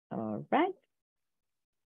right.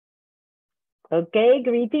 Okay,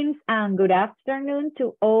 greetings and good afternoon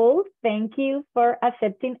to all. Thank you for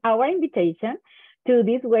accepting our invitation to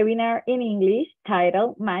this webinar in English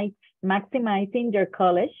titled Maximizing Your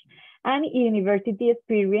College and University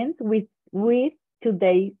Experience with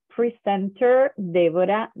today's presenter,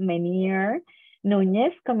 Deborah Menier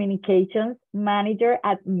Núñez, Communications Manager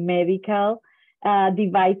at Medical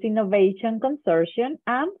Device Innovation Consortium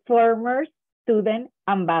and former student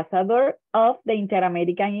ambassador of the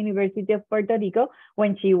Inter-American University of Puerto Rico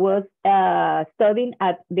when she was studying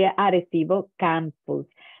at the Arecibo campus.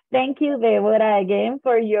 Thank you, Deborah, again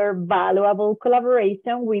for your valuable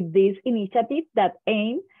collaboration with this initiative that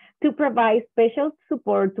aims to provide special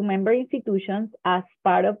support to member institutions as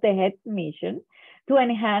part of the HED's mission to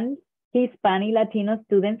enhance Hispanic Latino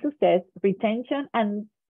student success, retention, and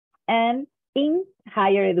in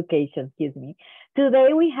higher education,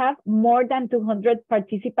 Today we have more than 200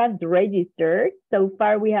 participants registered. So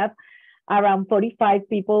far we have around 45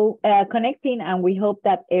 people connecting, and we hope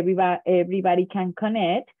that everybody can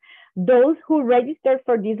connect. Those who registered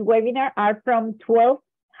for this webinar are from 12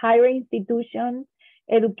 higher institutions,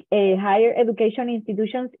 higher education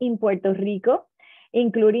institutions in Puerto Rico,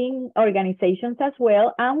 including organizations as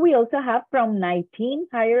well. And we also have from 19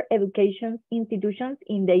 higher education institutions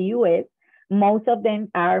in the US. Most of them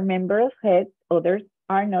are members of HED, others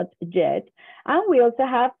are not yet. And we also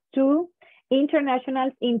have 2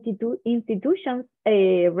 international institutions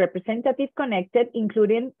representative connected,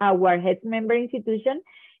 including our HED member institution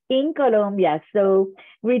in Colombia. So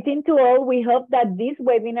greeting to all. We hope that this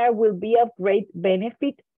webinar will be of great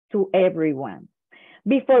benefit to everyone.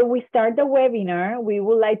 Before we start the webinar, we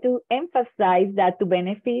would like to emphasize that to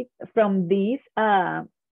benefit from this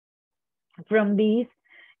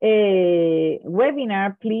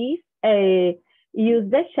webinar, please use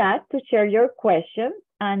the chat to share your questions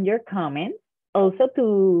and your comments. Also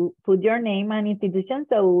to put your name and institution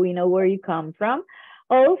so we know where you come from.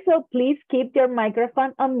 Also, please keep your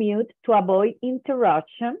microphone on mute to avoid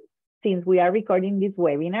interruption since we are recording this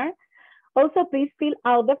webinar. Also, please fill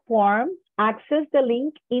out the form, access the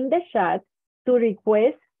link in the chat to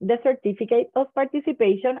request the certificate of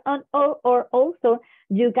participation or also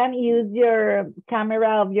you can use your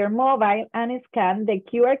camera of your mobile and scan the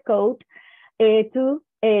QR code to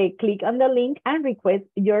click on the link and request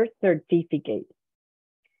your certificate.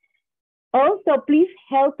 Also, please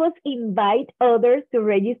help us invite others to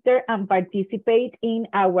register and participate in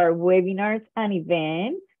our webinars and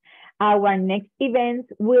events. Our next event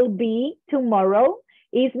will be tomorrow.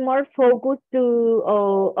 It's more focused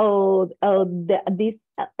to this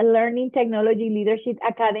Learning Technology Leadership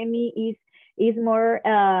Academy is more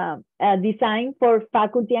designed for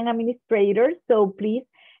faculty and administrators. So please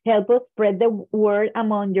help us spread the word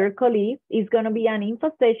among your colleagues. It's going to be an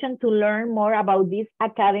info session to learn more about this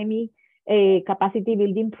academy capacity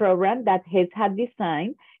building program that HED had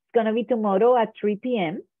designed. It's going to be tomorrow at 3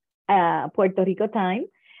 p.m. Puerto Rico time.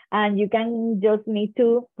 And you can just need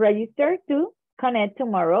to register to connect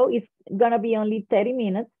tomorrow. It's going to be only 30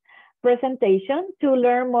 minutes presentation to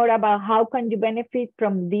learn more about how can you benefit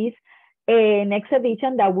from this next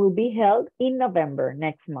edition that will be held in November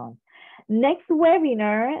next month. Next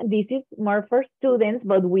webinar, this is more for students,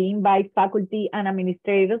 but we invite faculty and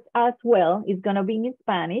administrators as well. It's going to be in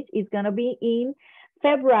Spanish. It's going to be in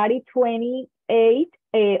February 28th,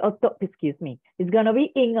 It's going to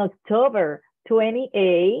be in October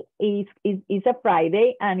 28th. It's a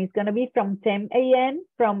Friday, and it's going to be from 10 a.m.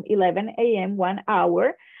 from 11 a.m. 1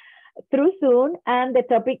 hour through Zoom. And the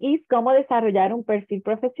topic is cómo desarrollar un perfil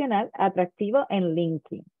profesional atractivo en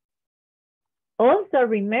LinkedIn. Also,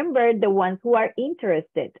 remember the ones who are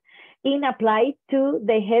interested in applying to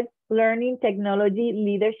the HED Learning Technology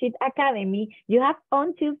Leadership Academy, you have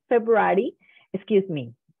until February,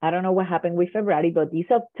 I don't know what happened with February, but it's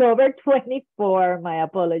October 24, my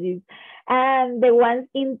apologies. And the ones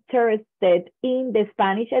interested in the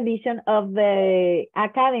Spanish edition of the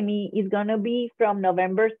Academy is going to be from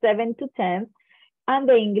November 7th to 10th. And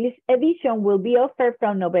the English edition will be offered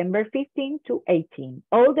from November 15 to 18.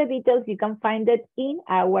 All the details, you can find it in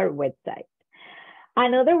our website.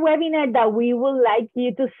 Another webinar that we would like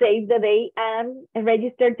you to save the day and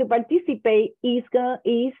register to participate is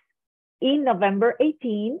in November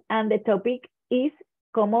 18, and the topic is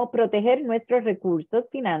cómo proteger nuestros recursos,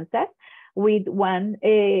 finanzas, with one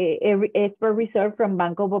expert resource from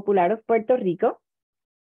Banco Popular of Puerto Rico.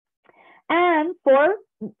 And for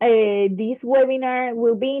this webinar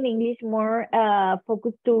will be in English, more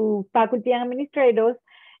focused to faculty and administrators,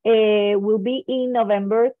 will be in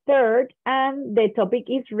November 3rd, and the topic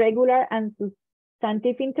is regular and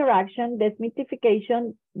substantive interaction,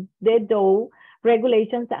 demystification, the DOE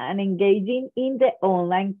regulations, and engaging in the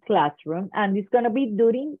online classroom. And it's going to be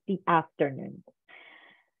during the afternoon.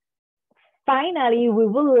 Finally, we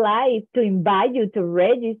would like to invite you to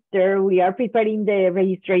register. We are preparing the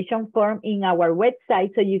registration form in our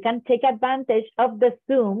website so you can take advantage of the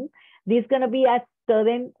Zoom. This is going to be a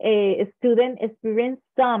student experience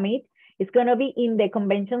summit. It's going to be in the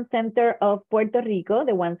Convention Center of Puerto Rico,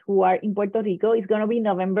 the ones who are in Puerto Rico. It's going to be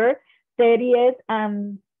November 30th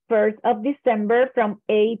and 1st of December from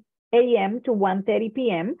 8 a.m. to 1:30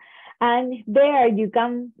 p.m. And there you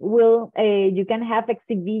can have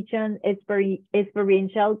exhibitions,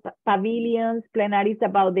 experiential pavilions, plenaries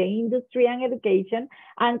about the industry and education,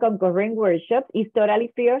 and concurrent workshops. It's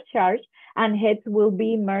totally free of charge, and heads will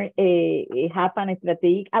be have a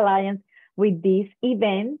strategic alliance with this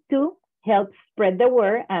event to help spread the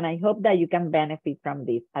word, and I hope that you can benefit from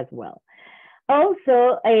this as well.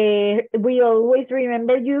 Also, we always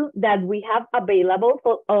remember you that we have available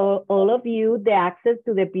for all of you the access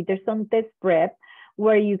to the Peterson Test Prep,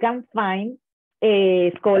 where you can find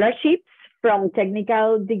scholarships from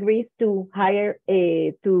technical degrees to higher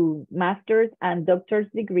to master's and doctor's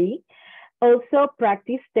degree. Also,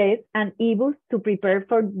 practice tests and ebooks to prepare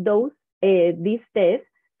for these tests,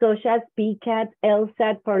 such as PCAT,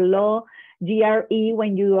 LSAT for law, GRE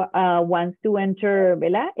when you want to enter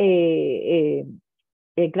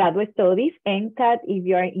graduate studies, NCAT if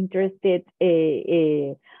you are interested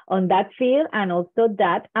on that field, and also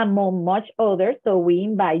that among much others. So we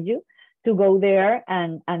invite you to go there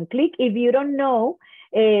and click. If you don't know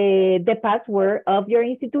the password of your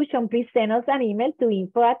institution, please send us an email to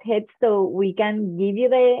info@head so we can give you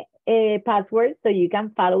the password so you can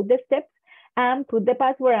follow the steps and put the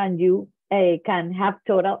password, and you can have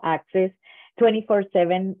total access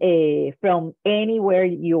 24/7 from anywhere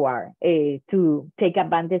you are to take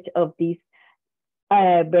advantage of these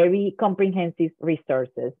very comprehensive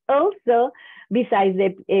resources. Also, besides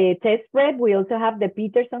the test prep, we also have the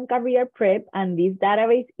Peterson Career Prep, and this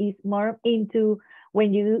database is more into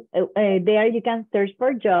when you there you can search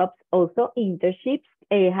for jobs, also internships,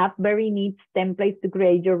 have very neat templates to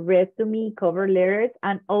create your resume, cover letters,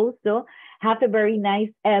 and also have a very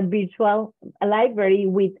nice virtual library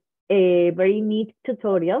with very neat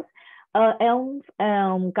tutorials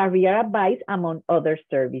on career advice, among other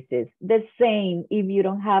services. The same, if you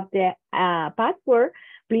don't have the password,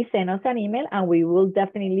 please send us an email and we will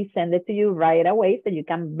definitely send it to you right away so you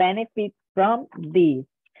can benefit from this.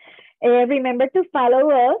 Remember to follow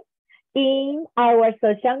us in our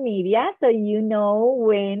social media so you know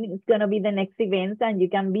when it's going to be the next events and you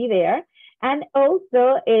can be there. And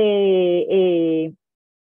also,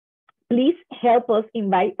 please help us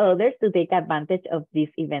invite others to take advantage of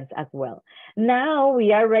these events as well. Now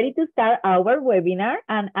we are ready to start our webinar,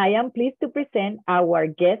 and I am pleased to present our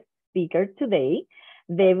guest speaker today.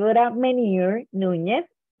 Deborah Menier Nunez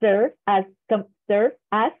serves as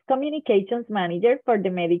Communications Manager for the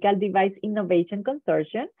Medical Device Innovation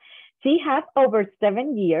Consortium. She has over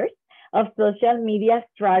 7 years of social media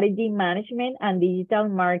strategy management and digital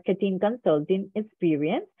marketing consulting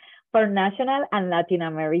experience for national and Latin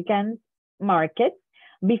American markets.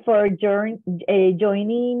 Before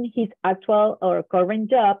joining his actual or current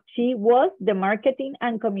job, she was the marketing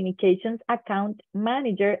and communications account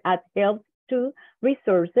manager at Health2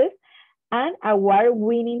 Resources, an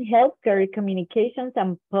award-winning healthcare communications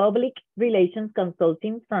and public relations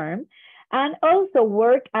consulting firm, and also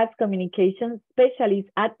worked as communications specialist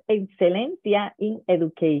at Excelencia in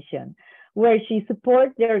Education, where she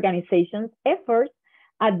supports the organization's efforts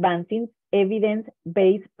advancing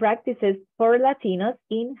evidence-based practices for Latinos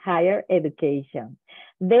in higher education.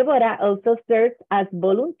 Deborah also serves as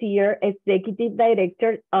volunteer executive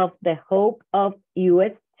director of the Hope of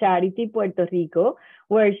U.S. Charity Puerto Rico,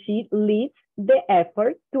 where she leads the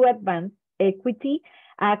effort to advance equitable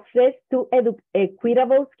access to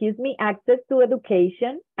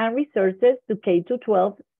education and resources to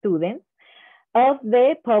K-12 students of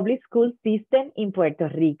the public school system in Puerto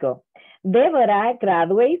Rico. Deborah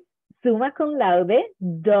graduates summa cum laude,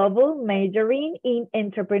 double majoring in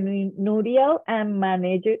entrepreneurial and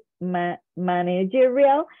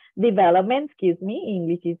managerial development,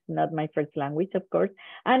 English is not my first language, of course,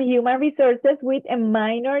 and human resources with a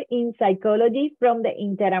minor in psychology from the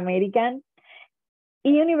Inter-American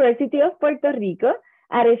University of Puerto Rico,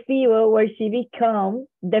 Arecibo, where she became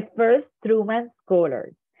the first Truman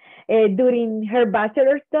Scholar. During her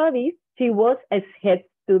bachelor studies, she was a head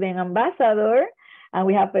student ambassador, and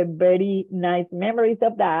we have a very nice memories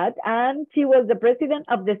of that. And she was the president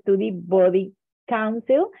of the Study Body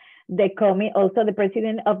Council, also the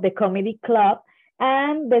president of the Comedy Club,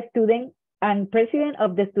 and the student and president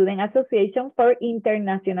of the Student Association for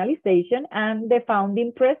Internationalization and the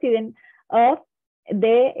founding president of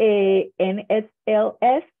the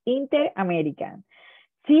NSLS Inter-American.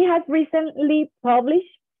 She has recently published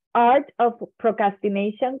Art of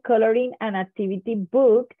Procrastination, Coloring and Activity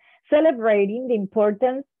book, celebrating the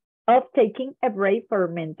importance of taking a break for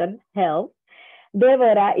mental health.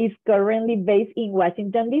 Deborah is currently based in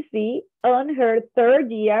Washington, D.C. on her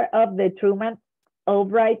third year of the Truman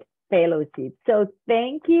Albright Fellowship. So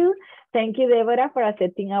thank you, Deborah, for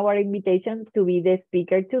accepting our invitation to be the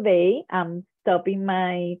speaker today. I'm stopping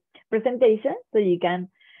my presentation so you can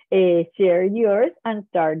share yours and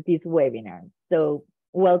start this webinar. So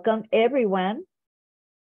welcome, everyone.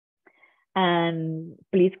 And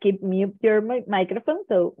please keep mute your microphone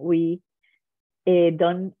so we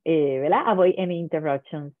don't avoid any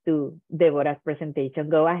interruptions to Deborah's presentation.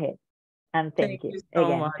 Go ahead. And thank you so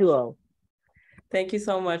again much. to all. Thank you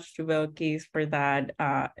so much to Bilquis for that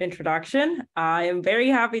introduction. I am very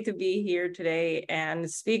happy to be here today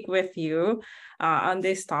and speak with you on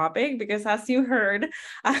this topic because, as you heard,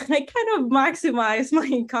 I kind of maximize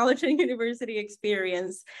my college and university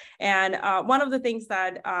experience. And one of the things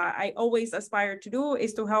that I always aspire to do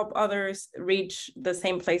is to help others reach the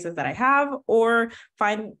same places that I have, or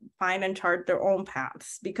find and chart their own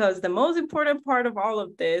paths. Because the most important part of all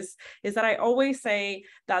of this is that I always say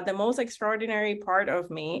that the most extraordinary part of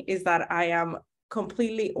me is that I am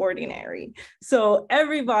completely ordinary. So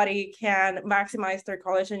everybody can maximize their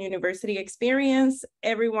college and university experience.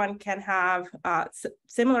 Everyone can have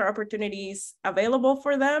similar opportunities available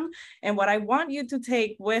for them. And what I want you to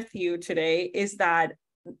take with you today is that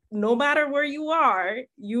no matter where you are,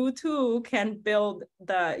 you too can build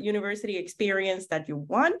the university experience that you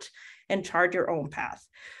want and chart your own path.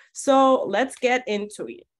 So let's get into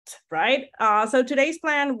it. Right? So today's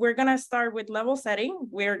plan, we're going to start with level setting.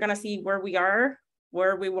 We're going to see where we are,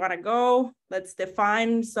 where we want to go. Let's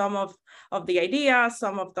define some of the ideas,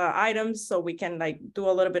 some of the items, so we can do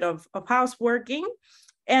a little bit of houseworking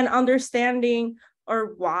and understanding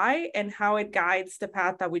or why and how it guides the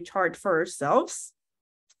path that we chart for ourselves,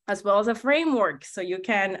 as well as a framework so you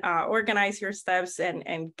can organize your steps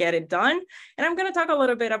and get it done. And I'm going to talk a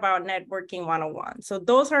little bit about networking 101. So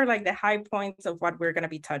those are the high points of what we're going to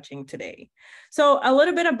be touching today. So a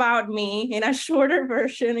little bit about me in a shorter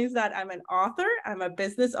version is that I'm an author, I'm a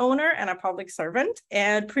business owner, and a public servant,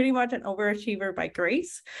 and pretty much an overachiever by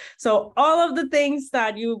grace. So all of the things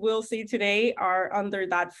that you will see today are under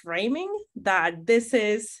that framing, that this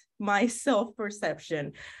is my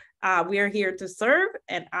self-perception. We are here to serve,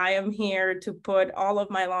 and I am here to put all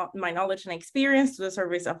of my knowledge and experience to the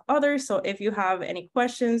service of others. So if you have any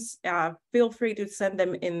questions, feel free to send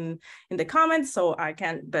them in the comments so I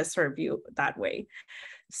can best serve you that way.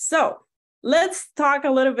 So let's talk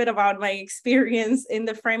a little bit about my experience in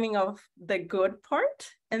the framing of the good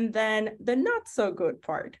part and then the not so good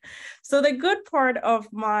part. So the good part of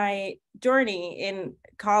my journey in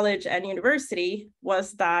college and university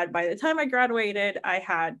was that by the time I graduated, I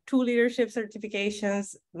had 2 leadership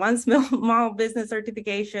certifications, 1 small business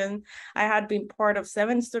certification. I had been part of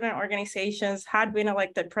 7 student organizations, had been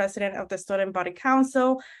elected president of the Student Body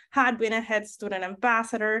Council, had been a head student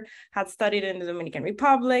ambassador, had studied in the Dominican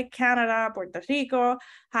Republic, Canada, Puerto Rico,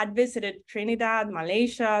 had visited Trinidad,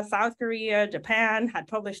 Malaysia, South Korea, Japan, had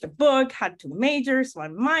published a book, had 2 majors,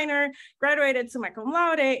 1 minor, graduated summa cum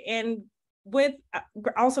laude, and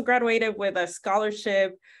also graduated with a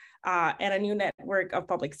scholarship and a new network of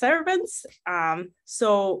public servants.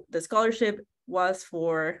 So the scholarship was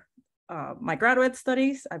for my graduate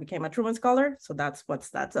studies. I became a Truman Scholar, so that's what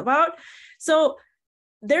that's about. So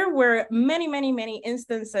there were many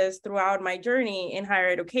instances throughout my journey in higher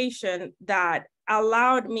education that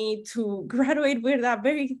allowed me to graduate with a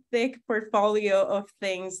very thick portfolio of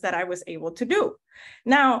things that I was able to do.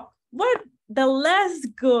 Now, what the less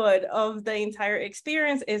good of the entire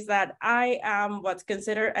experience is that I am what's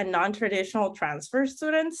considered a non-traditional transfer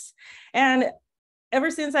student. And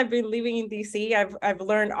ever since I've been living in DC, I've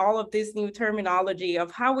learned all of this new terminology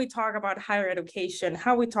of how we talk about higher education,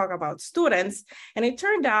 how we talk about students. And it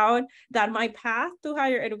turned out that my path to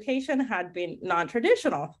higher education had been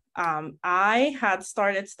non-traditional. I had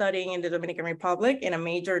started studying in the Dominican Republic in a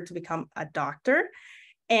major to become a doctor.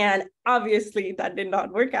 And obviously that did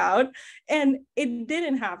not work out, and it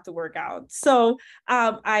didn't have to work out. So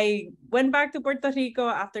I went back to Puerto Rico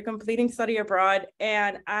after completing study abroad,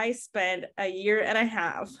 and I spent 1.5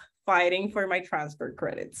 years fighting for my transfer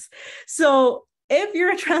credits. So if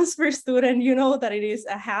you're a transfer student, you know that it is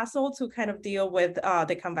a hassle to kind of deal with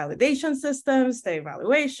the convalidation systems, the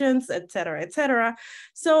evaluations, et cetera,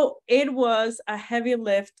 so it was a heavy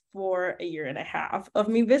lift for a year and a half of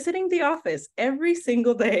me visiting the office every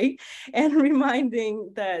single day and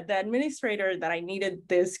reminding the administrator that I needed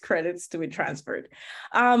these credits to be transferred.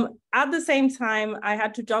 At the same time, I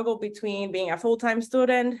had to juggle between being a full-time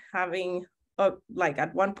student, having like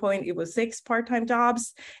at one point it was 6 part-time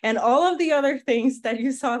jobs, and all of the other things that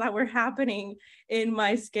you saw that were happening in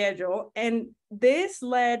my schedule. And this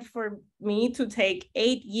led for me to take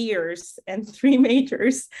 8 years and 3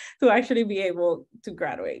 majors to actually be able to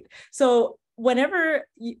graduate. So whenever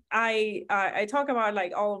I talk about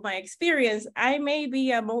like all of my experience, I may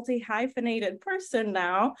be a multi-hyphenated person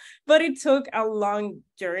now, but it took a long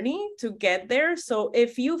journey to get there. So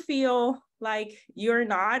if you feel like you're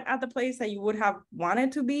not at the place that you would have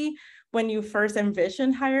wanted to be when you first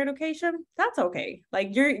envisioned higher education, that's okay. Like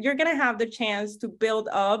you're gonna have the chance to build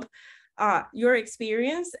up your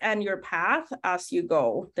experience and your path as you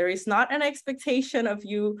go. There is not an expectation of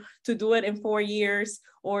you to do it in 4 years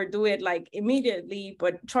or do it like immediately,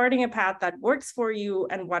 but charting a path that works for you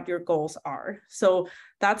and what your goals are. So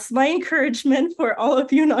that's my encouragement for all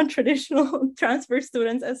of you non-traditional transfer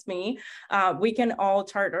students as me. We can all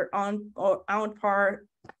chart our own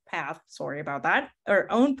path, sorry about that, our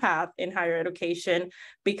own path in higher education,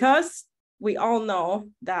 because we all know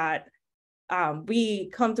that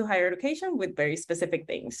we come to higher education with very specific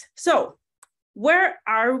things. So where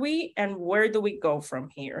are we and where do we go from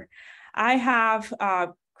here? I have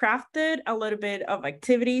crafted a little bit of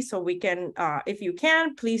activity so we can, if you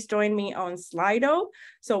can, please join me on Slido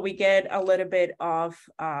so we get a little bit of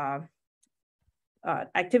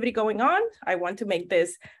activity going on. I want to make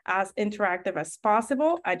this as interactive as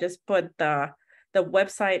possible. I just put the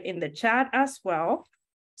website in the chat as well.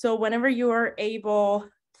 So whenever you are able,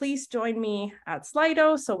 please join me at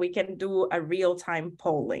Slido so we can do a real-time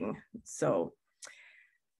polling. So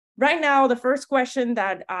right now, the first question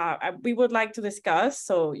that we would like to discuss,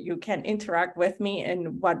 so you can interact with me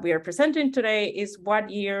in what we are presenting today, is what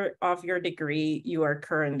year of your degree you are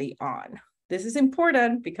currently on. This is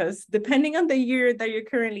important because depending on the year that you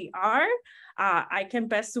currently are, I can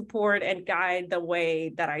best support and guide the way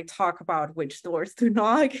that I talk about which doors to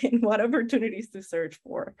knock and what opportunities to search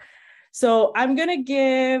for. So I'm gonna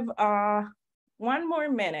give 1 more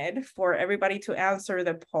minute for everybody to answer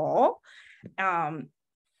the poll.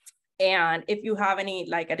 And if you have any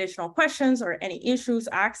like additional questions or any issues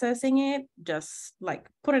accessing it, just like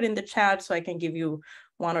put it in the chat so I can give you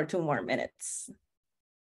 1 or 2 more minutes.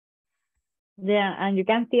 Yeah, and you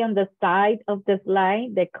can see on the side of the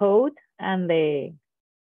slide the code and the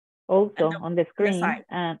also on the screen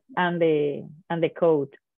and the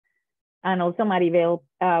code. And also Maribel,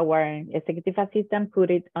 our executive assistant,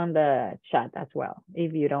 put it on the chat as well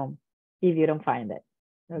if you don't find it.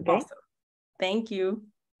 Okay. Awesome. Thank you.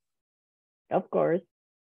 Of course.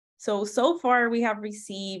 So far we have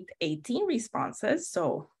received 18 responses.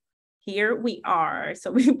 So here we are.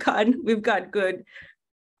 So we've got good.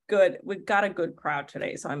 We've got a good crowd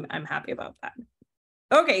today. So I'm happy about that.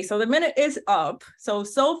 Okay, so the minute is up. So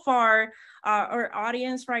far, our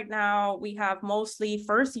audience right now, we have mostly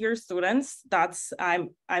first-year students.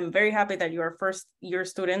 I'm very happy that you are first-year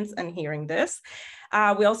students and hearing this.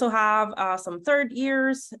 We also have some third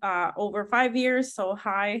years, over 5 years. So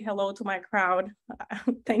hello to my crowd.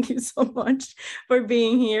 Thank you so much for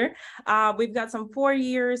being here. We've got some 4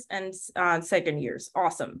 years and second years.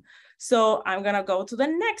 Awesome. So I'm gonna go to the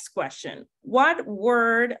next question. What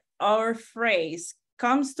word or phrase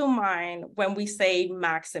comes to mind when we say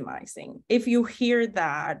maximizing? If you hear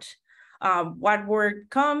that, what word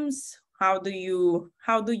comes? How do you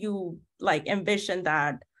like envision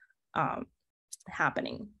that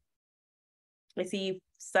happening? I see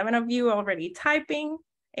 7 of you already typing,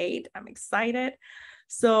 8, I'm excited.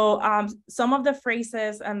 So some of the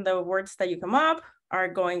phrases and the words that you come up are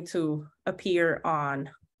going to appear on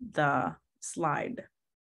the slide.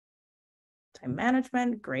 Time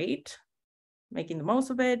management, great. Making the most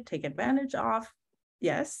of it, take advantage of.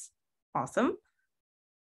 Yes, awesome.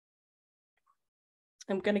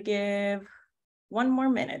 I'm gonna give 1 more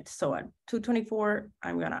minute. So at 2:24,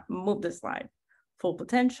 I'm gonna move the slide. Full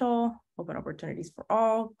potential, open opportunities for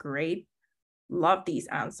all, great. Love these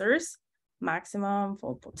answers. Maximum,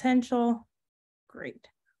 full potential, great.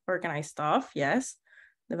 Organized stuff, yes.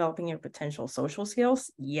 Developing your potential social skills,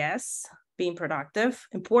 yes. Being productive,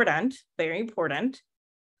 important, very important.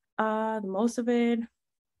 The most of it,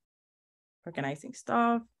 organizing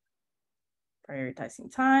stuff,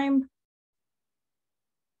 prioritizing time,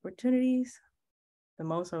 opportunities, the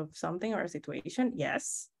most of something or a situation.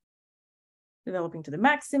 Yes. Developing to the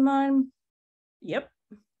maximum. Yep,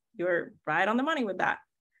 you're right on the money with that.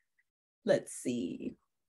 Let's see.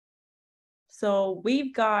 So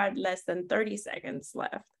we've got less than 30 seconds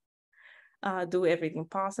left. Do everything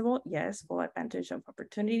possible. Yes. Full advantage of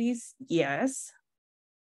opportunities. Yes.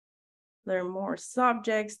 Learn more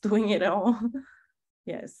subjects, doing it all.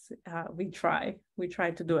 Yes, we try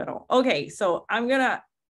to do it all. Okay, so I'm gonna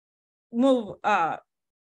move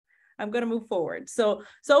forward. So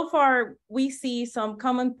far we see some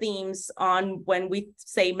common themes on when we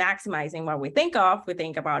say maximizing what we think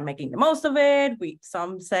about making the most of it.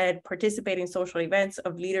 Some said participate in social events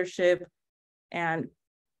of leadership and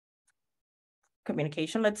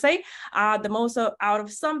communication, let's say, the most out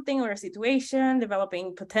of something or a situation,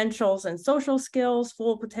 developing potentials and social skills,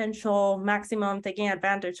 full potential, maximum, taking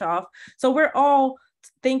advantage of. So we're all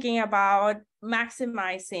thinking about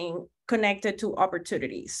maximizing connected to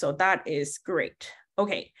opportunities. So that is great.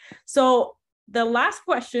 Okay, so the last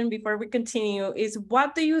question before we continue is,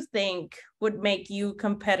 what do you think would make you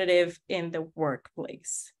competitive in the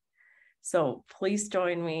workplace? So please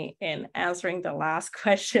join me in answering the last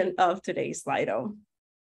question of today's Slido.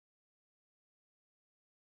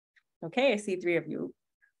 Okay, I see 3 of you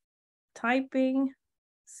typing.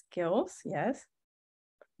 Skills, yes.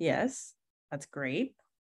 Yes, that's great.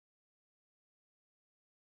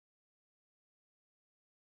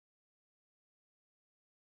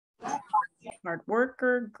 Hard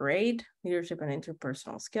worker, great. Leadership and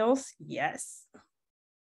interpersonal skills, yes.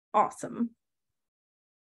 Awesome.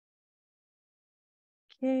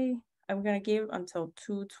 Okay, I'm gonna give until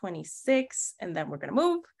 2:26 and then we're gonna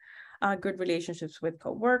move. Good relationships with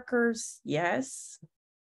coworkers, yes.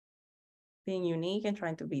 Being unique and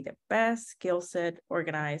trying to be the best, skill set,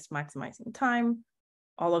 organized, maximizing time.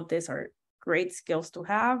 All of these are great skills to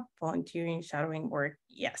have. Volunteering, shadowing work,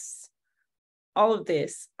 yes. All of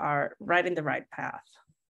these are right in the right path.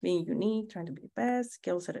 Being unique, trying to be the best,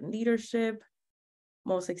 skill set and leadership,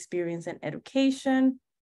 most experience in education,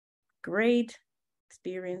 great.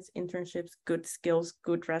 Experience, internships, good skills,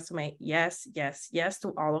 good resume. Yes, yes, yes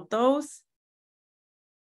to all of those.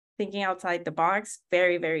 Thinking outside the box,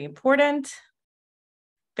 very, very important.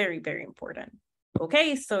 Very, very important.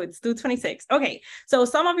 Okay, so it's 2:26. Okay, so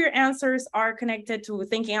some of your answers are connected to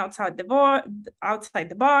thinking outside the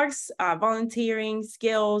box, volunteering,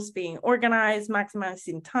 skills, being organized,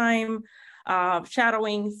 maximizing time,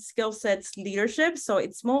 shadowing, skill sets, leadership. So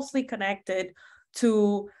it's mostly connected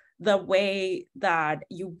to the way that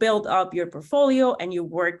you build up your portfolio and you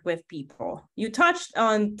work with people. You touched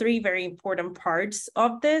on 3 very important parts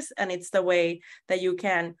of this, and it's the way that you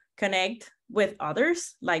can connect with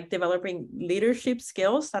others, like developing leadership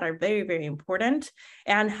skills that are very, very important,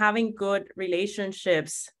 and having good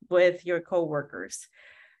relationships with your coworkers.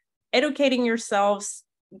 Educating yourselves,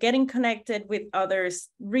 getting connected with others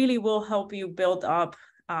really will help you build up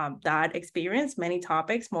that experience, many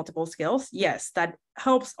topics, multiple skills. Yes, that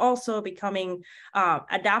helps also becoming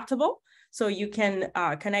adaptable. So you can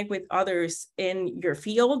connect with others in your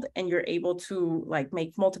field and you're able to like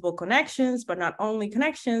make multiple connections, but not only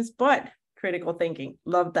connections, but critical thinking.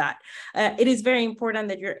 Love that. It is very important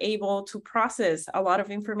that you're able to process a lot of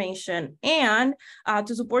information and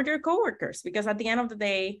to support your coworkers, because at the end of the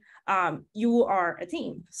day, you are a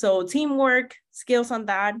team. So teamwork, skills on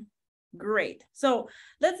that, great. So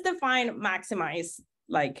let's define maximize.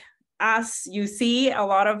 Like, as you see, a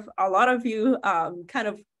lot of you kind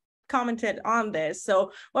of commented on this.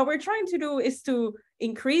 So what we're trying to do is to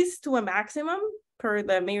increase to a maximum per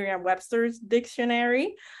the Merriam-Webster's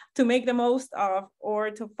dictionary, to make the most of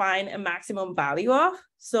or to find a maximum value of.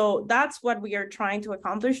 So that's what we are trying to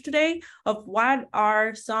accomplish today, of what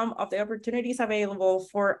are some of the opportunities available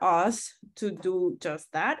for us to do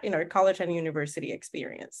just that in our college and university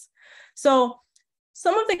experience. So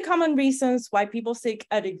some of the common reasons why people seek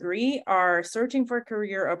a degree are searching for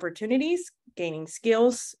career opportunities, gaining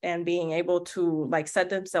skills, and being able to like set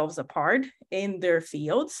themselves apart in their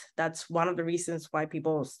fields. That's one of the reasons why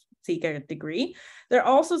people seek a degree. They're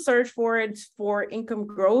also search for it for income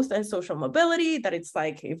growth and social mobility, that it's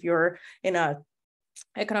like if you're in a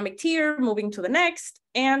economic tier, moving to the next,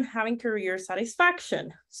 and having career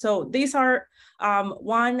satisfaction. So these are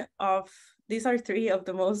these are 3 of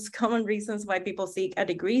the most common reasons why people seek a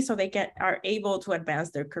degree, so they are able to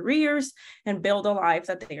advance their careers and build a life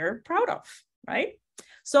that they are proud of, right?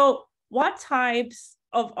 So what types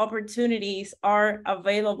of opportunities are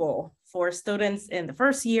available for students in the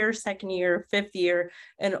first year, second year, 5th year,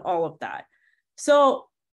 and all of that? So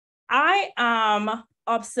I am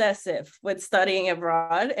obsessive with studying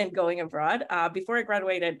abroad and going abroad. Before I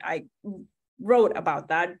graduated, I wrote about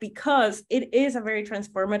that because it is a very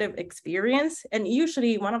transformative experience. And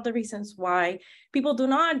usually one of the reasons why people do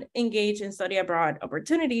not engage in study abroad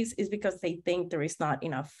opportunities is because they think there is not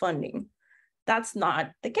enough funding. That's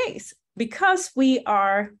not the case. Because we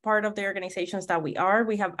are part of the organizations that we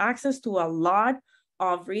have access to a lot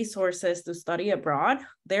of resources to study abroad.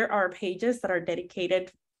 There are pages that are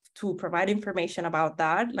dedicated to provide information about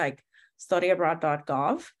that, like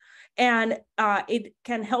studyabroad.gov. And it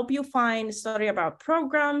can help you find study abroad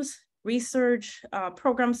programs, research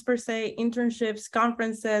programs per se, internships,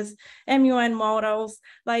 conferences, MUN models,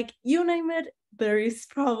 like you name it, there is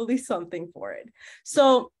probably something for it.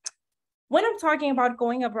 So when I'm talking about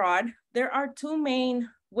going abroad, there are two main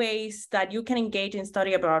ways that you can engage in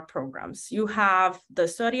study abroad programs. You have the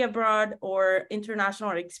study abroad or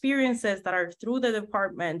international experiences that are through the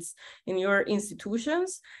departments in your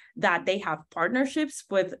institutions, that they have partnerships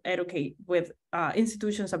with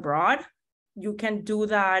institutions abroad. You can do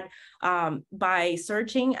that by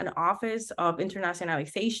searching an Office of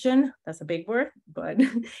Internationalization. That's a big word, but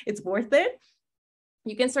it's worth it.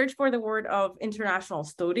 You can search for the word of international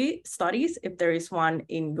studies if there is one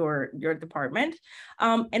in your department.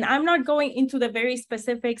 And I'm not going into the very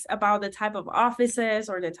specifics about the type of offices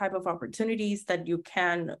or the type of opportunities that you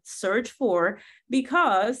can search for,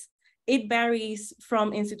 because it varies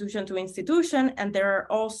from institution to institution. And there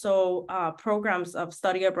are also programs of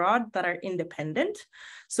study abroad that are independent.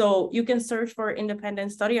 So you can search for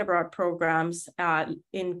independent study abroad programs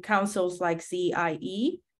in councils like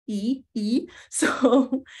CIE.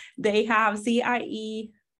 So they have CIEE.org.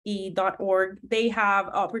 They have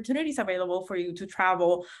opportunities available for you to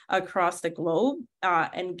travel across the globe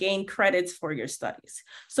and gain credits for your studies.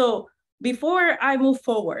 So before I move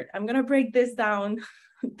forward, I'm going to break this down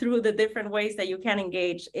through the different ways that you can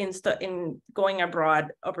engage in going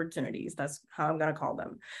abroad opportunities. That's how I'm going to call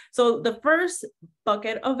them. So the first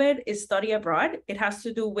bucket of it is study abroad. It has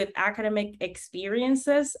to do with academic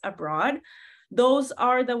experiences abroad. Those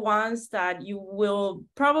are the ones that you will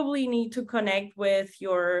probably need to connect with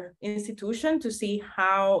your institution to see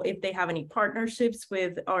if they have any partnerships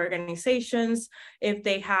with organizations, if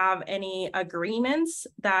they have any agreements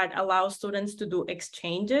that allow students to do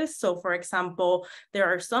exchanges. So for example, there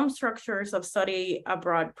are some structures of study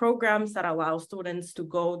abroad programs that allow students to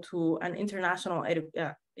go to an international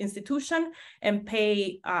institution and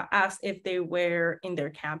pay as if they were in their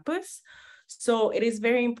campus. So it is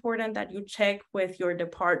very important that you check with your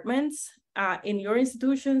departments in your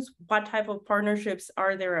institutions, what type of partnerships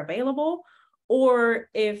are there available, or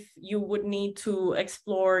if you would need to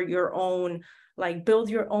explore your own, like build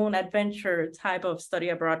your own adventure type of study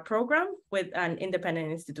abroad program with an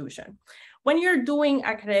independent institution. When you're doing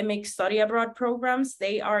academic study abroad programs,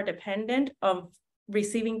 they are dependent of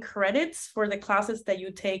receiving credits for the classes that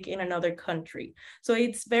you take in another country. So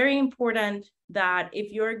it's very important that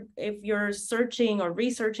if you're searching or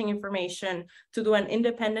researching information to do an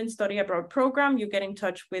independent study abroad program, you get in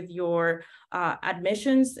touch with your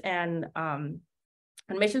admissions and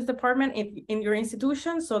admissions department in your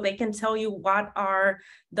institution, so they can tell you what are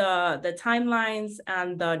the timelines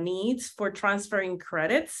and the needs for transferring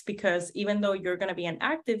credits, because even though you're going to be an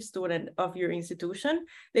active student of your institution,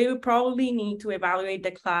 they will probably need to evaluate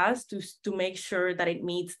the class to make sure that it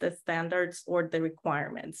meets the standards or the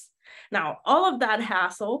requirements. Now, all of that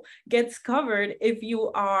hassle gets covered if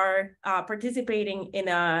you are participating in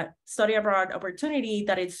a study abroad opportunity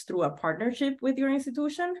that is through a partnership with your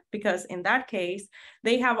institution, because in that case,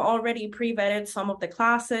 they have already pre-vetted some of the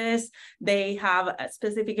classes. They have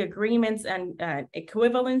specific agreements and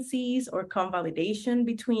equivalencies or convalidation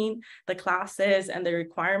between the classes and the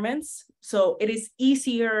requirements. So it is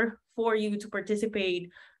easier for you to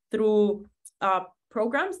participate through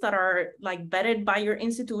programs that are like vetted by your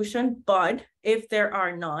institution. But if there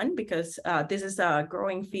are none, because this is a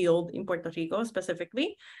growing field in Puerto Rico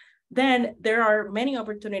specifically, then there are many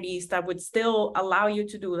opportunities that would still allow you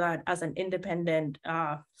to do that as an independent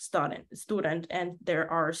student. And there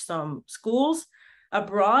are some schools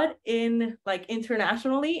abroad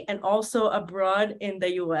internationally and also abroad in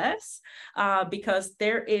the US, because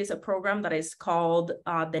there is a program that is called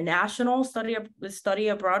the National Study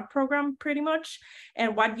Abroad Program, pretty much.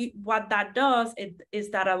 And what that does is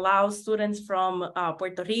that allows students from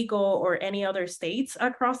Puerto Rico or any other states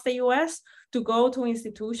across the US to go to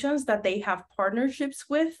institutions that they have partnerships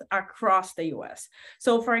with across the US.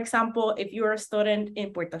 So for example, if you're a student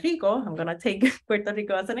in Puerto Rico, I'm gonna take Puerto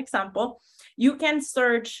Rico as an example, you can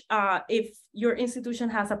search if your institution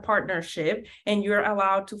has a partnership and you're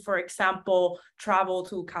allowed to, for example, travel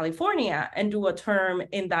to California and do a term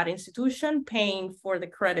in that institution, paying for the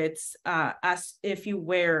credits as if you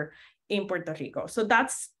were in Puerto Rico. So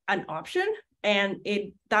that's an option. And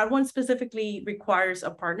that one specifically requires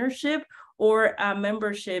a partnership or a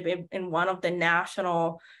membership in one of the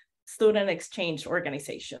national student exchange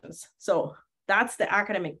organizations. So that's the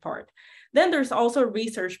academic part. Then there's also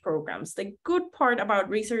research programs. The good part about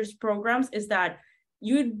research programs is that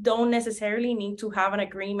you don't necessarily need to have an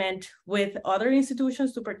agreement with other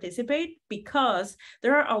institutions to participate, because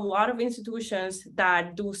there are a lot of institutions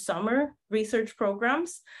that do summer research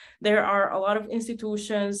programs. There are a lot of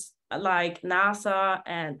institutions like NASA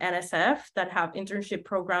and NSF that have internship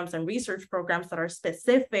programs and research programs that are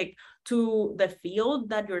specific to the field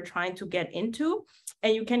that you're trying to get into.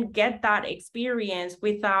 And you can get that experience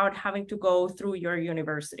without having to go through your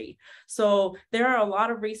university. So there are a lot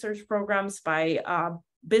of research programs by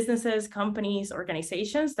businesses, companies,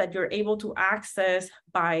 organizations that you're able to access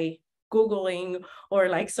by Googling or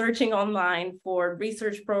like searching online for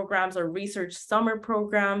research programs or research summer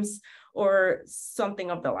programs or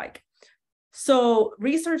something of the like. So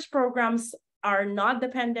research programs are not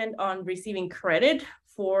dependent on receiving credit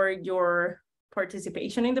for your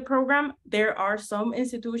participation in the program. There are some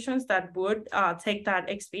institutions that would take that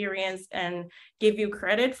experience and give you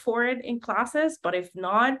credit for it in classes, but if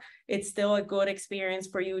not, it's still a good experience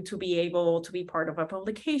for you to be able to be part of a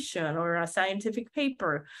publication or a scientific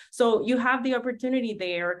paper. So you have the opportunity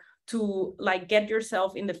there to like get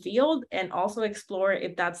yourself in the field and also explore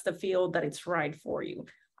if that's the field that it's right for you.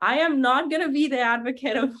 I am not going to be the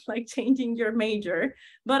advocate of like changing your major,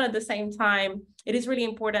 but at the same time, it is really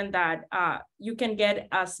important that you can get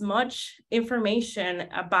as much information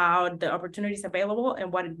about the opportunities available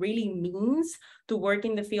and what it really means to work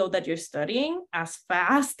in the field that you're studying as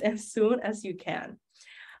fast and soon as you can.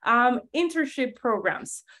 Internship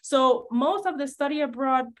programs. So most of the study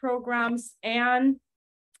abroad programs and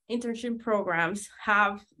internship programs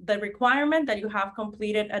have the requirement that you have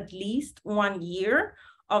completed at least 1 year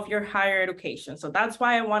of your higher education. So that's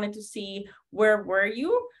why I wanted to see where were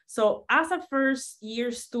you. So as a first year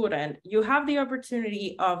student, you have the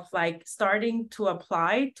opportunity of like starting to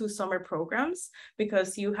apply to summer programs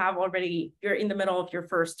because you have already, you're in the middle of your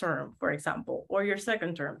first term, for example, or your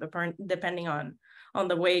second term, depending on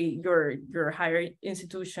the way your higher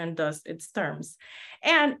institution does its terms.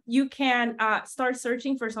 And you can start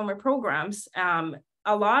searching for summer programs.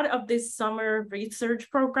 A lot of these summer research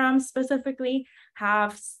programs specifically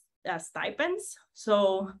have stipends.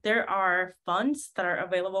 So there are funds that are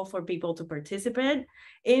available for people to participate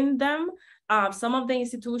in them. Some of the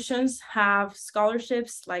institutions have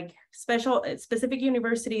scholarships, like specific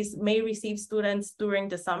universities may receive students during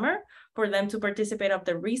the summer for them to participate of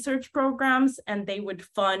the research programs, and they would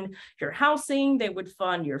fund your housing, they would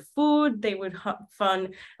fund your food, they would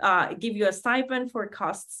give you a stipend for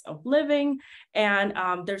costs of living. And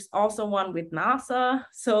there's also one with NASA.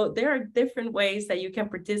 So there are different ways that you can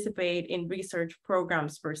participate in research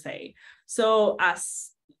programs per se. So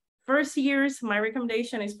as first years, my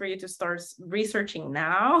recommendation is for you to start researching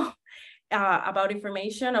now about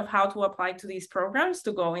information of how to apply to these programs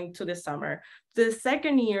to go into the summer. The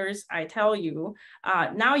second years, I tell you,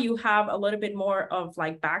 now you have a little bit more of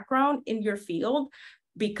like background in your field.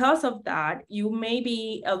 Because of that, you may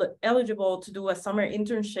be eligible to do a summer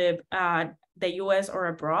internship at the US or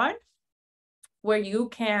abroad, where you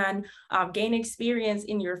can gain experience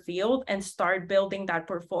in your field and start building that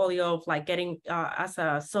portfolio of like getting as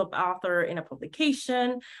a sub-author in a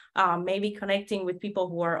publication, maybe connecting with people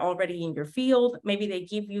who are already in your field. Maybe they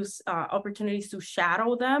give you opportunities to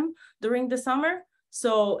shadow them during the summer.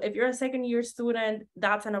 So if you're a second year student,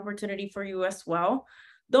 that's an opportunity for you as well.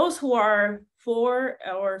 Those who are 4th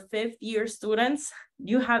or 5th year students,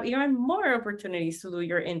 you have even more opportunities to do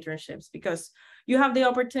your internships because you have the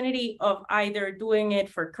opportunity of either doing it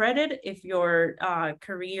for credit if your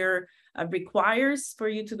career requires for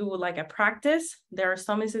you to do like a practice. There are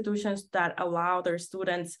some institutions that allow their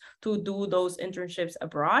students to do those internships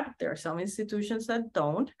abroad. There are some institutions that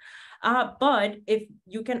don't. But if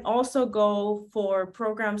you can also go for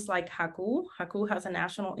programs like HAKU. HAKU has a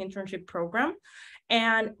national internship program.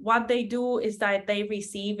 And what they do is that they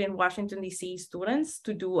receive in Washington, D.C. students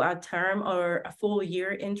to do a term or a full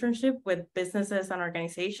year internship with businesses and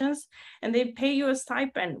organizations. And they pay you a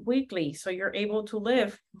stipend weekly. So you're able to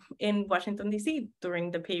live in Washington, D.C.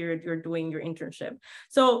 during the period you're doing your internship.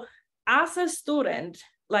 So as a student,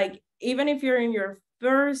 like even if you're in your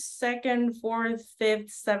 1st, 2nd, 4th,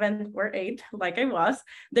 5th, 7th, or 8th, like I was,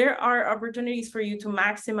 there are opportunities for you to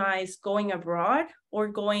maximize going abroad or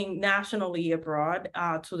going nationally abroad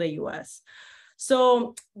to the US.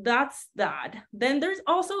 So that's that. Then there's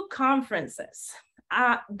also conferences.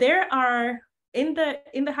 There are in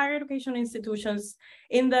the higher education institutions,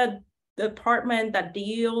 in the department that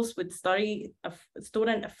deals with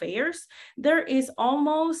student affairs, there is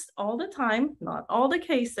almost all the time, not all the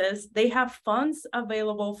cases, they have funds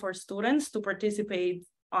available for students to participate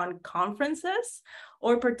on conferences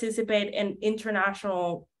or participate in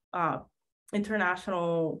international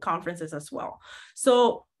conferences as well.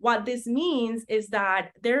 So what this means is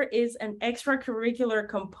that there is an extracurricular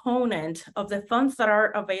component of the funds that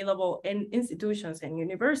are available in institutions and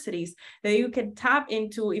universities that you can tap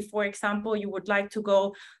into if, for example, you would like to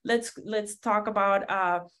go, let's talk about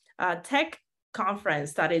a tech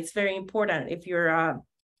conference that is very important if you're a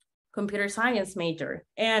computer science major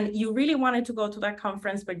and you really wanted to go to that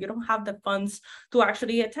conference, but you don't have the funds to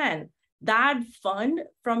actually attend. That fund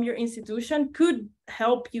from your institution could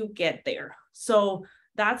help you get there. So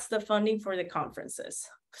that's the funding for the conferences.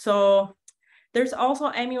 So there's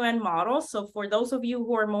also MUN models. So for those of you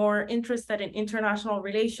who are more interested in international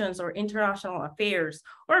relations or international affairs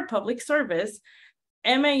or public service,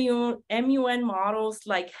 MUN models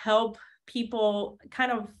like help people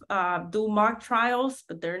kind of do mock trials,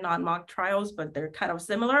 but they're not mock trials, but they're kind of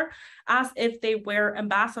similar as if they were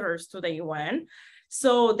ambassadors to the UN.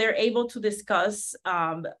 So they're able to discuss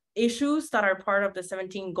issues that are part of the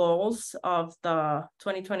 17 goals of the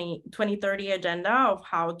 2030 agenda of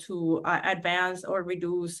how to advance or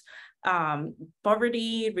reduce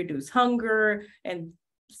poverty, reduce hunger, and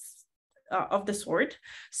of the sort.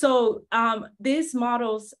 So these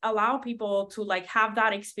models allow people to like have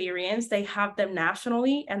that experience. They have them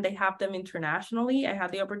nationally and they have them internationally. I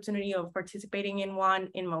had the opportunity of participating in one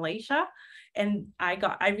in Malaysia, and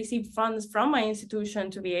I received funds from my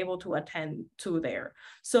institution to be able to attend to there.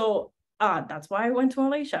 So that's why I went to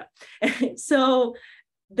Malaysia. So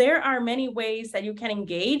there are many ways that you can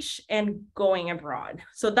engage in going abroad.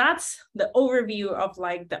 So that's the overview of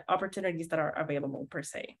like the opportunities that are available per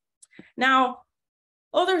se. Now,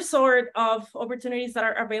 other sort of opportunities that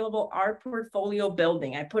are available are portfolio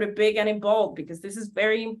building. I put it big and in bold because this is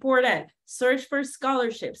very important. Search for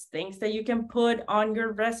scholarships, things that you can put on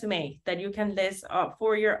your resume, that you can list up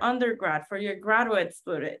for your undergrad, for your graduate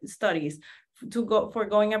studies, for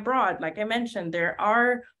going abroad. Like I mentioned, there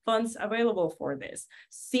are funds available for this.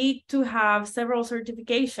 Seek to have several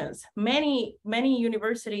certifications. Many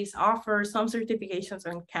universities offer some certifications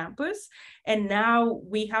on campus, and now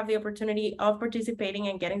we have the opportunity of participating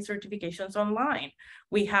and getting certifications online.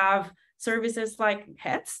 We have services like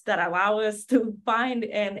HETS that allow us to find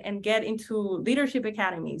and get into leadership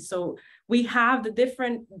academies. So we have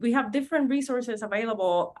different resources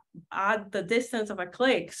available at the distance of a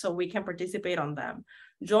click, so we can participate on them.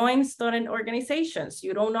 Join student organizations.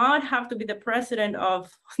 You do not have to be the president of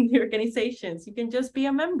the organizations. You can just be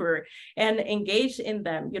a member and engage in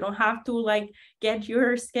them. You don't have to like get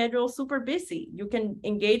your schedule super busy. You can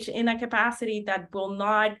engage in a capacity that will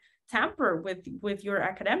not tamper with your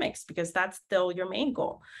academics, because that's still your main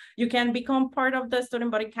goal. You can become part of the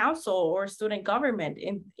student body council or student government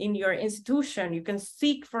in your institution. You can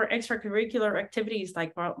seek for extracurricular activities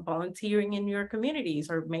like volunteering in your communities,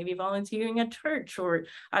 or maybe volunteering at church or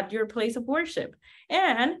at your place of worship.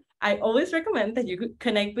 And I always recommend that you could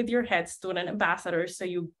connect with your head student ambassadors so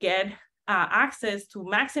you get access to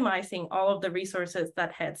maximizing all of the resources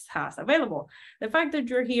that HETS has available. The fact that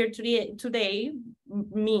you're here today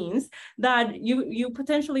means that you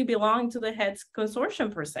potentially belong to the HETS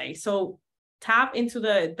consortium per se. So tap into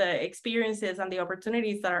the experiences and the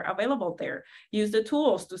opportunities that are available there. Use the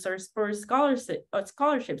tools to search for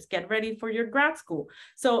scholarships, get ready for your grad school.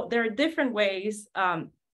 So there are different ways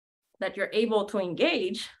that you're able to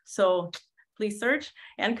engage. So please search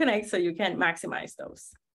and connect so you can maximize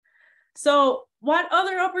those. So what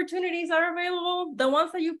other opportunities are available? The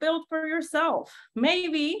ones that you build for yourself.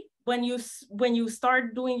 Maybe when you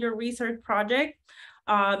start doing your research project,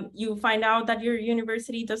 you find out that your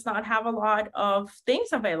university does not have a lot of things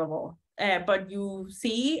available, but you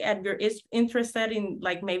see and you're interested in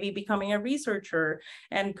like maybe becoming a researcher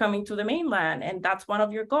and coming to the mainland, and that's one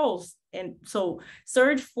of your goals. And so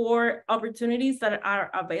search for opportunities that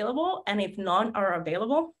are available, and if none are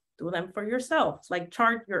available, do them for yourself, like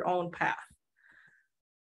chart your own path.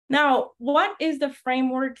 Now, what is the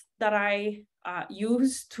framework that I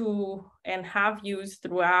use to and have used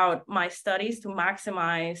throughout my studies to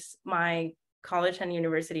maximize my college and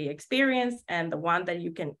university experience, and the one that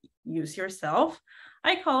you can use yourself?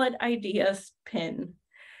 I call it IDEASPIN.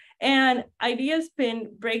 And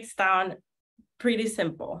IDEASPIN breaks down pretty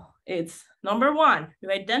simple. It's number one, you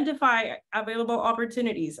identify available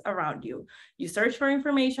opportunities around you. You search for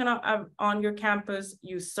information on your campus,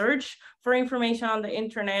 you search for information on the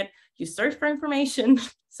internet, you search for information,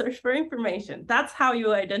 search for information. That's how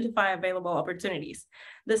you identify available opportunities.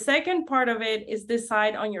 The second part of it is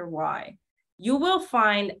decide on your why. You will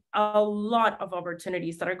find a lot of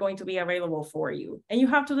opportunities that are going to be available for you. And you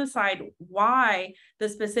have to decide why the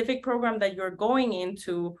specific program that you're going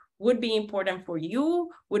into would be important for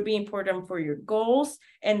you, would be important for your goals,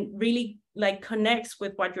 and really like connects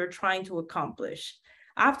with what you're trying to accomplish.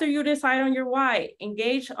 After you decide on your why,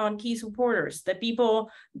 engage on key supporters, the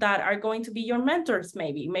people that are going to be your mentors,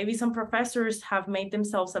 maybe some professors have made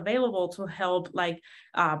themselves available to help like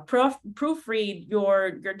proofread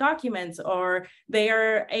your documents, or they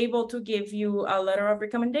are able to give you a letter of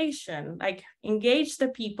recommendation. Like engage the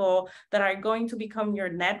people that are going to become your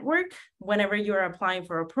network whenever you're applying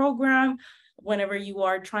for a program, whenever you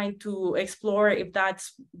are trying to explore if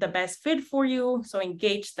that's the best fit for you. So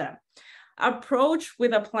engage them. Approach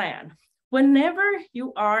with a plan. Whenever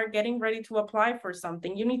you are getting ready to apply for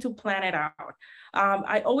something, you need to plan it out.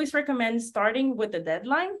 I always recommend starting with the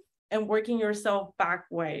deadline and working yourself back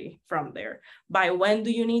way from there. By when do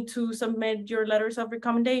you need to submit your letters of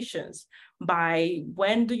recommendations? By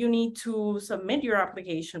when do you need to submit your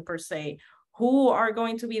application per se? Who are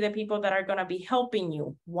going to be the people that are going to be helping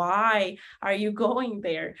you? Why are you going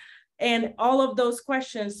there? And all of those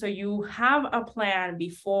questions, so you have a plan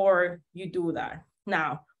before you do that.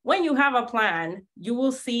 Now, when you have a plan, you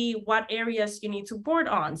will see what areas you need support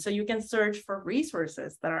on, so you can search for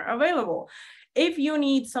resources that are available. If you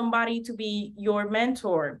need somebody to be your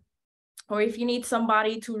mentor, or if you need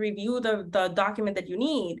somebody to review the document that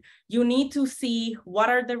you need to see what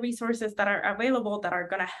are the resources that are available that are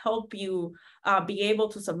going to help you be able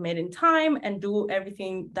to submit in time and do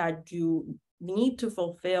everything that you need to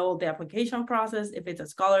fulfill the application process, if it's a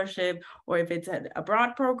scholarship or if it's a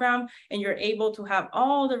broad program, and you're able to have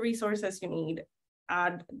all the resources you need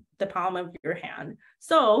at the palm of your hand.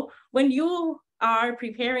 So when you are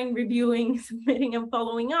preparing, reviewing, submitting, and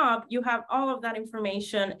following up, you have all of that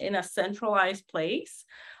information in a centralized place.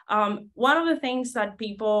 One of the things that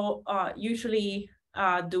people usually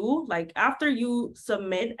do, like after you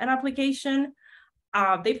submit an application,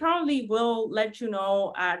 they probably will let you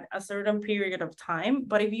know at a certain period of time.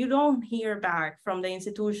 But if you don't hear back from the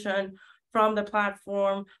institution, from the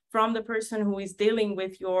platform, from the person who is dealing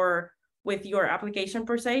with your application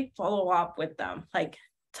per se, follow up with them. Like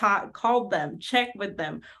call them, check with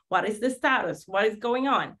them. What is the status? What is going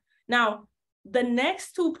on? Now, the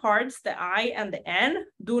next two parts, the I and the N,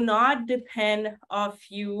 do not depend of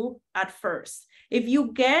you at first. If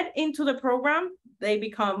you get into the program, they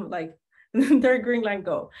become like their green line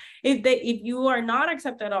go. If you are not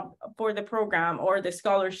accepted for the program or the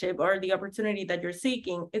scholarship or the opportunity that you're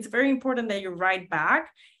seeking, it's very important that you write back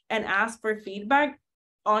and ask for feedback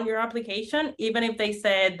on your application, even if they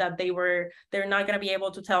said that they're not going to be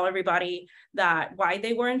able to tell everybody that why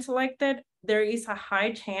they weren't selected. There is a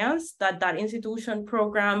high chance that that institution,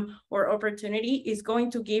 program, or opportunity is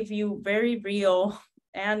going to give you very real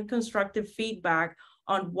and constructive feedback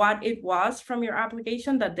on what it was from your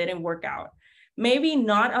application that didn't work out. Maybe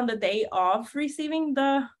not on the day of receiving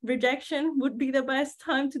the rejection would be the best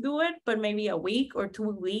time to do it, but maybe a week or 2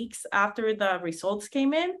 weeks after the results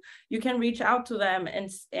came in, you can reach out to them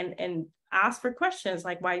and ask for questions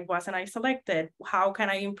like, why wasn't I selected? How can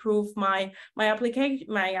I improve my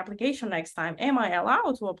application next time? Am I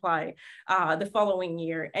allowed to apply the following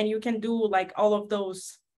year? And you can do like all of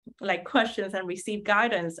those like questions and receive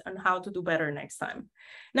guidance on how to do better next time.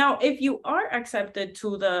 Now, if you are accepted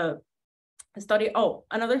to the study,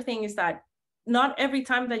 another thing is that not every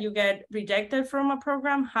time that you get rejected from a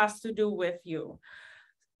program has to do with you.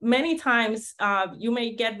 Many times you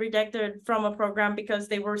may get rejected from a program because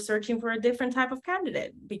they were searching for a different type of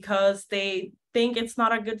candidate, because they think it's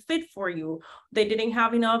not a good fit for you. They didn't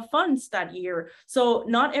have enough funds that year. So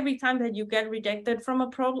not every time that you get rejected from a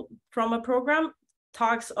program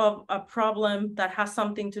talks of a problem that has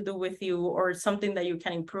something to do with you or something that you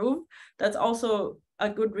can improve. That's also a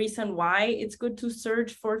good reason why it's good to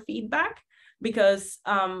search for feedback, because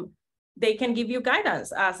they can give you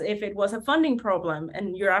guidance as if it was a funding problem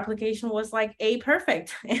and your application was like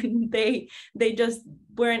perfect and they just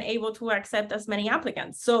weren't able to accept as many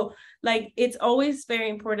applicants. So like, it's always very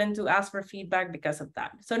important to ask for feedback because of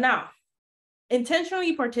that. So now,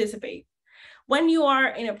 intentionally participate. When you are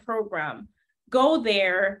in a program, go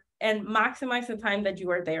there and maximize the time that you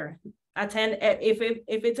are there. Attend, if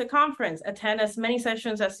it's a conference, attend as many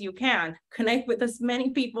sessions as you can, connect with as many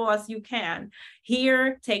people as you can,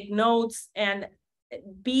 hear, take notes, and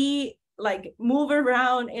be like move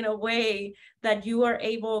around in a way that you are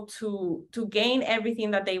able to gain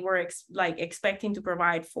everything that they were expecting to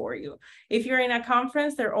provide for you. If you're in a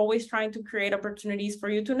conference, they're always trying to create opportunities for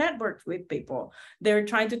you to network with people. They're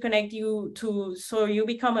trying to connect you to, so you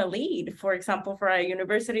become a lead, for example, for a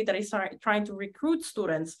university that is trying to recruit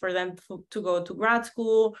students for them to go to grad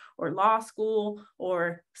school or law school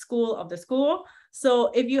or school of the school.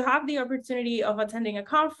 So if you have the opportunity of attending a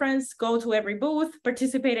conference, go to every booth,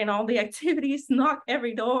 participate in all the activities, knock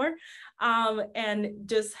every door, and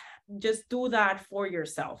just do that for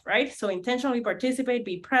yourself, right? So intentionally participate,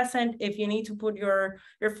 be present. If you need to put your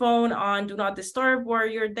phone on do not disturb while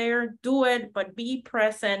you're there, do it, but be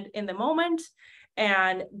present in the moment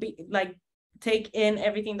and be like, take in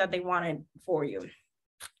everything that they wanted for you.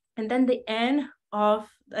 And then the end of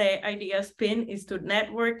the idea spin is to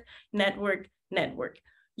network, network, network.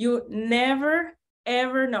 You never,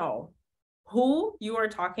 ever know who you are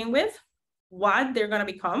talking with, what they're going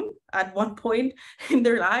to become at one point in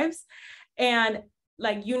their lives. And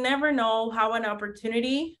like, you never know how an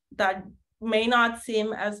opportunity that may not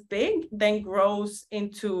seem as big then grows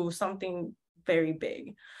into something very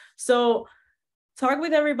big. So talk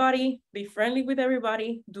with everybody, be friendly with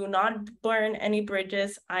everybody, do not burn any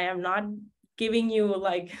bridges. I am not giving you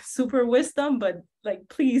like super wisdom, but like,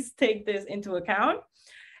 please take this into account.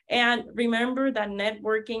 And remember that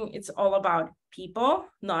networking, it's all about people,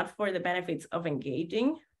 not for the benefits of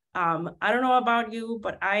engaging. I don't know about you,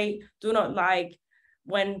 but I do not like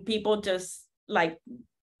when people just like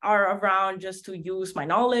are around just to use my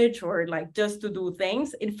knowledge or like just to do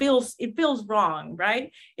things. It feels wrong,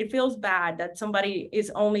 right? It feels bad that somebody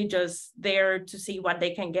is only just there to see what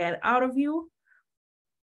they can get out of you.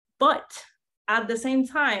 But at the same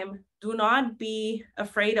time, do not be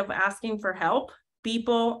afraid of asking for help.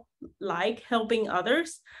 People like helping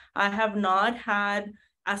others. I have not had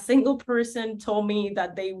a single person told me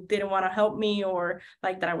that they didn't want to help me or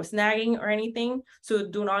like that I was nagging or anything. So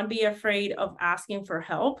do not be afraid of asking for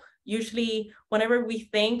help. Usually, whenever we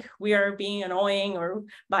think we are being annoying or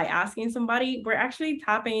by asking somebody, we're actually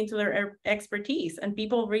tapping into their expertise. And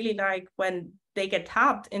people really like when they get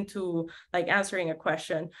tapped into like answering a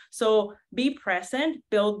question. So be present,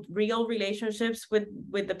 build real relationships with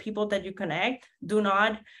the people that you connect. Do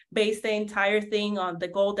not base the entire thing on the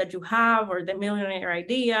goal that you have or the millionaire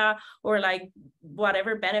idea or like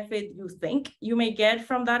whatever benefit you think you may get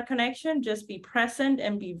from that connection. Just be present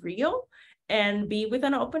and be real and be with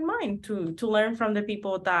an open mind to learn from the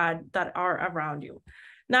people that are around you.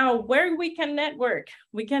 Now, where we can network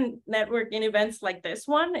in events like this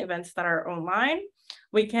one, events that are online.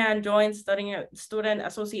 We can join student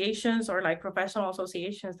associations or like professional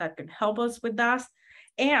associations that could help us with that.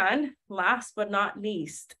 And last but not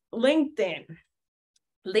least, LinkedIn.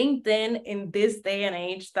 LinkedIn in this day and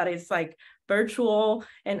age that is like virtual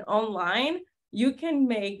and online, you can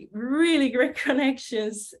make really great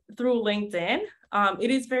connections through LinkedIn. It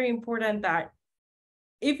is very important that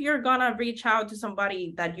if you're gonna reach out to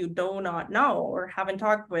somebody that you do not know or haven't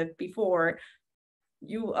talked with before,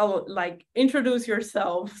 you like introduce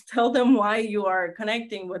yourself, tell them why you are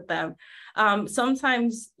connecting with them.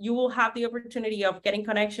 Sometimes you will have the opportunity of getting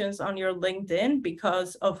connections on your LinkedIn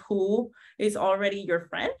because of who is already your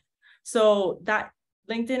friend. So that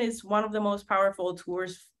LinkedIn is one of the most powerful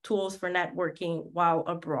tools for networking while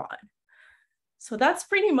abroad. So that's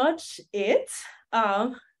pretty much it.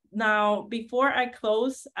 Now, before I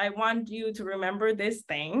close, I want you to remember this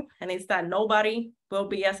thing, and it's that nobody will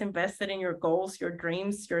be as invested in your goals, your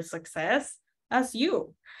dreams, your success as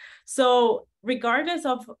you. So regardless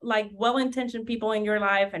of like well-intentioned people in your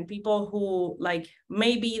life and people who like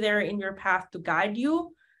may be there in your path to guide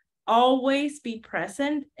you, always be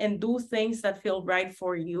present and do things that feel right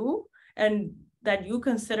for you and that you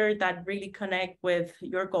consider that really connect with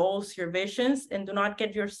your goals, your visions, and do not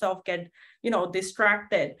get yourself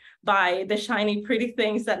distracted by the shiny, pretty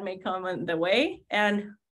things that may come in the way.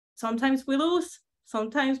 And sometimes we lose,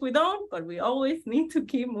 sometimes we don't, but we always need to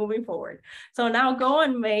keep moving forward. So now go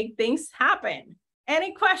and make things happen.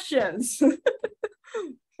 Any questions?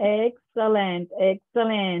 Excellent,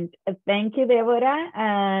 excellent. Thank you, Deborah.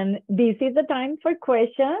 And this is the time for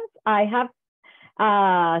questions. I have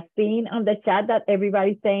seen on the chat that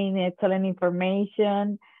everybody's saying excellent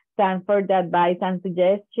information. Thanks for the advice and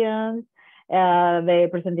suggestions. The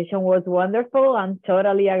presentation was wonderful. I'm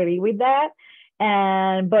totally agree with that.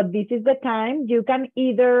 But this is the time you can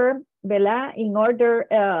either Bella, in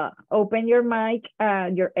order, open your mic,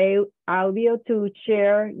 your audio to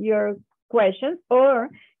share your questions, or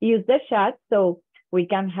use the chat so we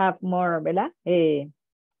can have more, Bella,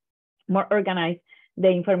 more organized the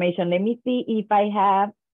information. Let me see if I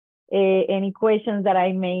have any questions that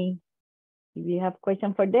I may. If you have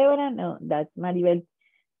question for Deborah, no, that's Maribel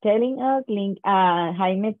telling us.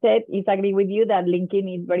 Jaime said, is agree with you that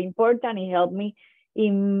LinkedIn is very important. It helped me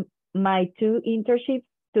in my 2 internships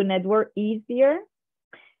to network easier.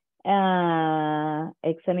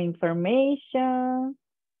 Excellent information.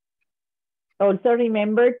 Also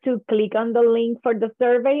remember to click on the link for the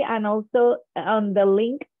survey and also on the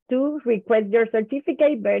link to request your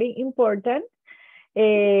certificate, very important.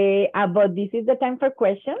 But this is the time for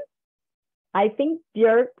questions. I think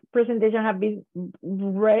your presentation have been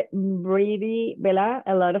really, Bella,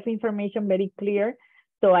 a lot of information, very clear.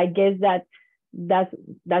 So I guess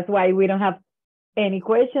that's why we don't have any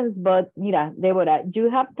questions. But mira, Deborah, you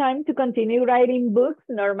have time to continue writing books?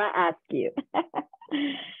 Norma asked you.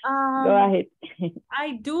 Go ahead.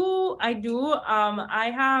 I do. I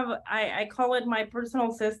call it my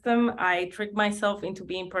personal system. I trick myself into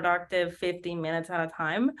being productive 15 minutes at a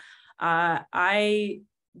time. I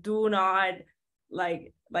do not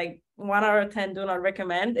like 1 out of 10 do not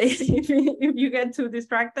recommend if you get too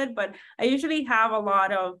distracted, but I usually have a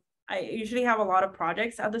lot of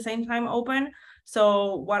projects at the same time open.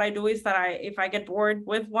 So what I do is that if I get bored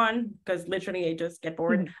with one, because literally I just get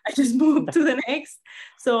bored, I just move to the next.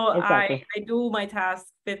 So exactly. I do my task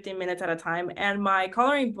 15 minutes at a time. And my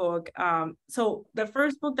coloring book, so the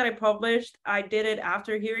first book that I published, I did it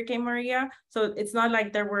after Hurricane Maria. So it's not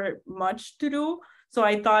like there were much to do. So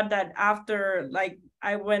I thought that after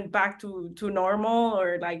I went back to normal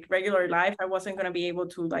or regular life, I wasn't going to be able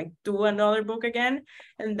to do another book again.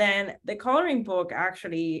 And then the coloring book,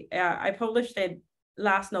 actually, I published it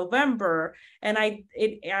last November, and I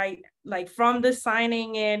from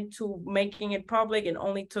designing it to making it public, it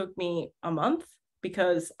only took me a month,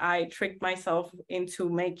 because I tricked myself into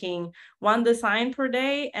making 1 design per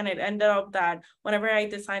day. And it ended up that whenever I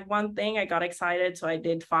designed one thing, I got excited. So I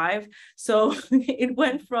did 5. So it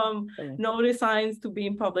went from no designs to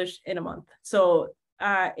being published in a month. So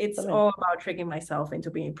it's all about tricking myself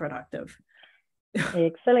into being productive.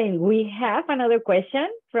 Excellent. We have another question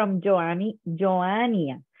from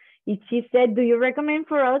Joania. She said, do you recommend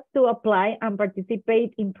for us to apply and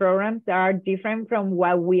participate in programs that are different from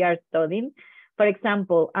what we are studying? For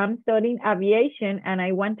example, I'm studying aviation and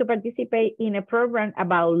I want to participate in a program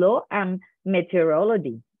about law and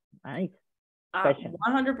meteorology. Nice.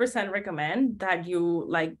 100% recommend that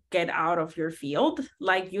you get out of your field.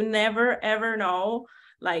 You never ever know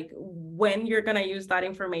when you're gonna use that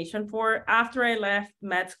information for. After I left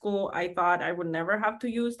med school, I thought I would never have to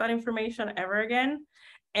use that information ever again.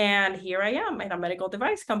 And here I am at a medical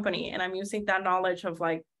device company, and I'm using that knowledge of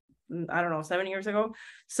I don't know, 7 years ago.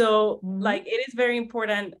 So it is very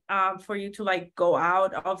important for you to go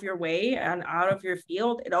out of your way and out of your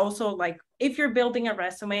field. It also if you're building a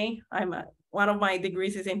resume, one of my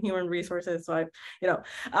degrees is in human resources. So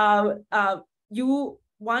you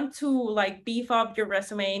want to beef up your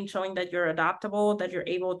resume and showing that you're adaptable, that you're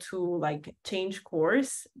able to change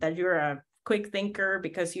course, that you're a quick thinker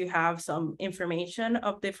because you have some information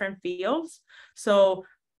of different fields. So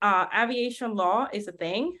aviation law is a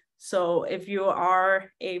thing. So if you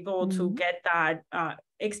are able to get that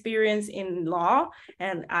experience in law,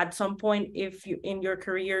 and at some point, if you in your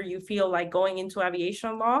career, you feel like going into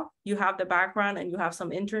aviation law, you have the background and you have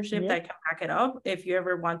some internship that can back it up if you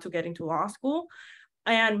ever want to get into law school.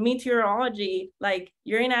 And meteorology,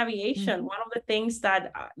 you're in aviation. One of the things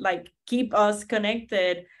that keep us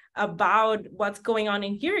connected about what's going on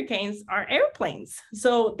in hurricanes are airplanes.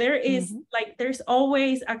 So there is there's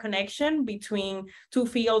always a connection between 2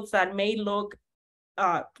 fields that may look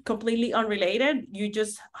completely unrelated. You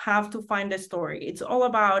just have to find a story. It's all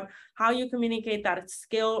about how you communicate that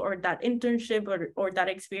skill or that internship or that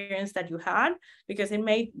experience that you had, because it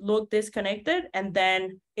may look disconnected, and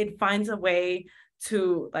then it finds a way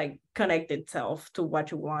to connect itself to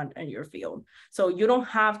what you want in your field. So you don't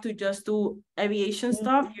have to just do aviation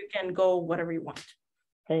stuff. You can go whatever you want.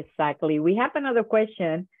 Exactly. We have another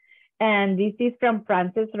question, and this is from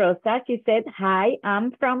Frances Rosa. She said, hi,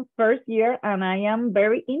 I'm from first year and I am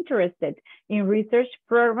very interested in research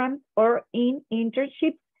programs or in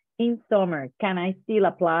internships in summer. Can I still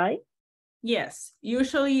apply? Yes,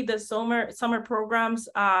 usually the summer programs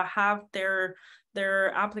have their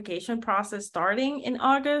application process starting in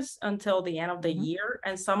August until the end of the year,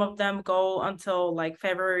 and some of them go until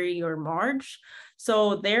February or March.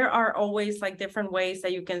 So there are always like different ways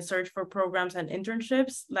that you can search for programs and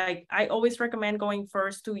internships. Like I always recommend going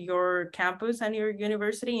first to your campus and your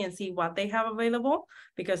university and see what they have available,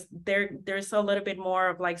 because there's a little bit more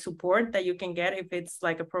of like support that you can get if it's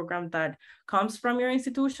like a program that comes from your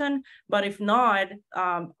institution. But if not,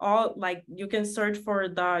 all like you can search for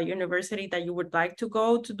the university that you would like to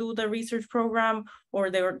go to do the research program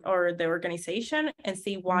or the organization and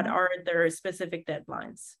see what are their specific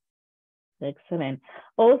deadlines. Excellent.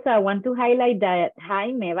 Also, I want to highlight that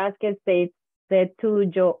Jaime Vasquez said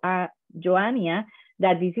to Joania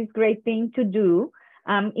that this is great thing to do.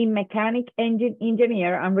 In mechanic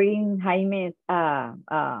engineer, I'm reading Jaime's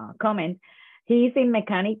comment. He is a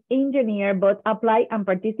mechanic engineer, but apply and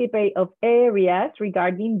participate of areas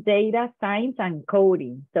regarding data science and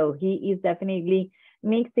coding. So he is definitely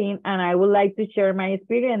mixing, and I would like to share my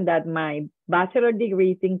experience that my bachelor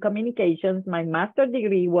degree is in communications, my master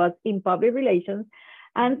degree was in public relations,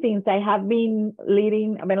 and since I have been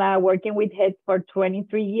working with heads for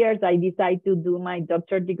 23 years, I decided to do my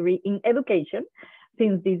doctorate degree in education,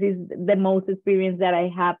 since this is the most experience that I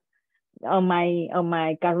have on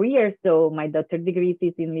my career. So my doctorate degree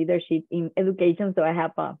is in leadership in education, so I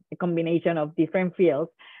have a combination of different fields.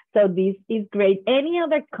 So this is great. Any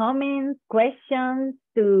other comments, questions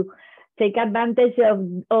to take advantage of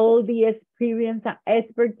all the experience and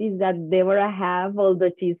expertise that Deborah have,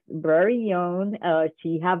 although she's very young,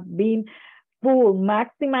 she have been full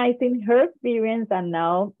maximizing her experience, and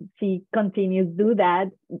now she continues to do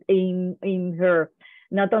that in her,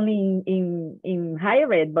 not only in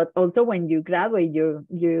higher ed, but also when you graduate, you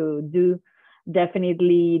do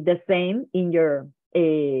definitely the same in your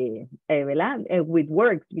with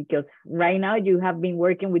works, because right now you have been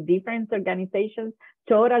working with different organizations,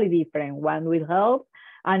 totally different, one with health,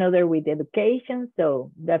 another with education. So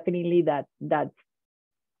definitely that's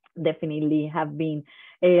definitely have been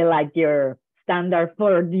like your standard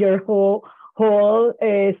for your whole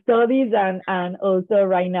studies and also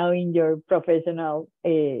right now in your professional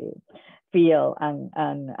field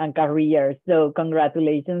and career. So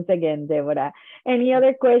congratulations again, Deborah. Any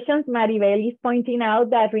other questions? Maribel is pointing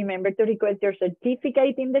out that remember to request your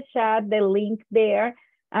certificate in the chat, the link there,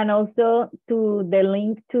 and also to the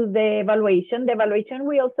link to the evaluation. The evaluation,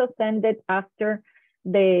 we also send it after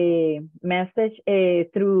the message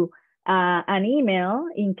through an email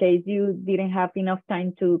in case you didn't have enough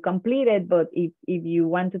time to complete it. But if you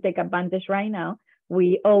want to take advantage right now,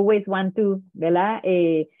 we always want to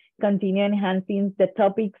continue enhancing the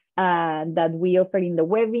topics that we offer in the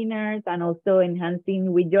webinars, and also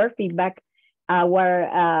enhancing with your feedback our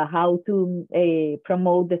how to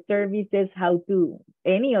promote the services, how to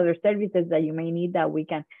any other services that you may need that we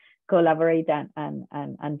can collaborate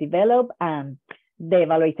and develop. The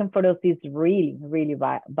evaluation for us is really, really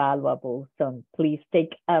valuable. So please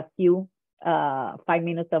take a few 5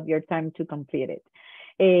 minutes of your time to complete it.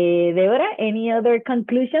 Deborah, any other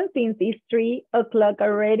conclusions, since it's 3 o'clock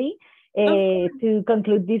already, to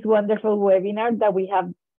conclude this wonderful webinar that we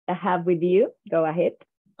have with you? Go ahead.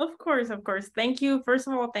 Of course. Thank you. First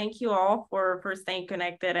of all, thank you all for staying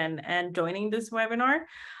connected and joining this webinar.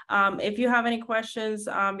 If you have any questions,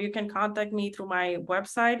 you can contact me through my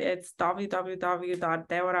website. It's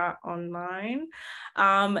www.deborahonline.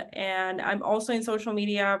 And I'm also in social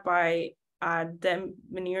media by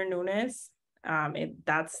Demenir Nunes.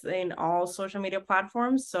 That's in all social media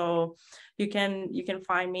platforms. So you can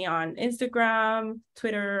find me on Instagram,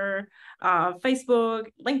 Twitter,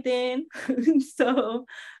 Facebook, LinkedIn. So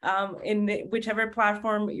in whichever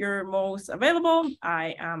platform you're most available,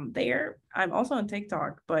 I am there. I'm also on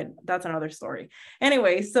TikTok, but that's another story.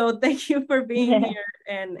 Anyway, so thank you for being here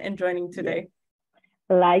and joining today.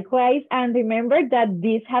 Likewise, and remember that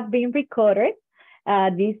these have been recorded,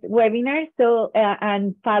 this webinar. So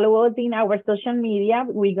and follow us in our social media.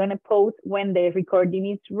 We're gonna post when the recording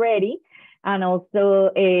is ready, and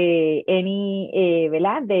also any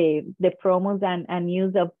the promos and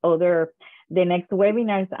news of the next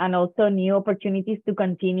webinars, and also new opportunities to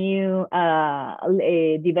continue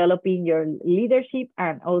developing your leadership,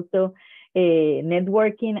 and also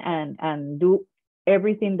networking and do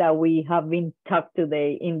everything that we have been talked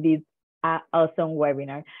today in this awesome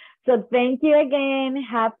webinar. So thank you again.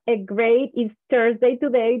 Have a great, it's Thursday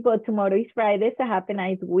today, but tomorrow is Friday, so have a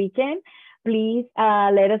nice weekend. Please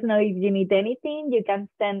let us know if you need anything. You can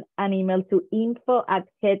send an email to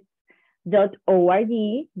info@heads.org.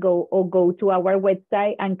 Go to our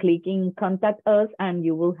website and click in contact us, and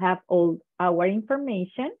you will have all our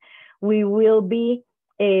information. We will be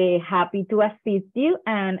happy to assist you.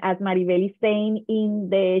 And as Maribel is saying in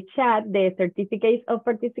the chat, the certificates of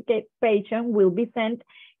participation will be sent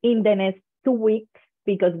in the 2 weeks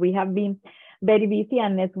because we have been very busy,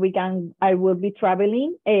 and next week I will be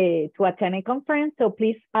traveling to attend a conference. So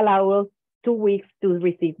please allow us 2 weeks to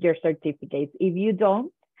receive your certificates. If you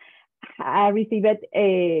don't receive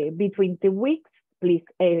it between 2 weeks, please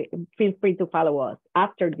feel free to follow us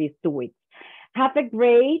after these 2 weeks. Have a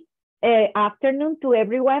great afternoon to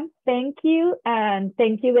everyone. Thank you. And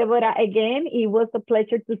thank you, Deborah, again. It was a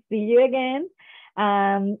pleasure to see you again.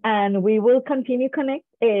 And we will continue connect,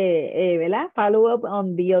 follow up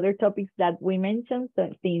on the other topics that we mentioned.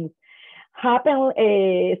 So things happen.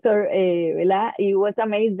 It was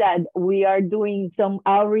amazing that we are doing some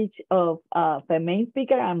outreach of the main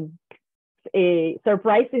speaker, and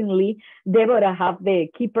surprisingly, Deborah have the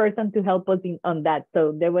key person to help us on that.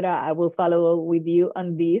 So Deborah, I will follow up with you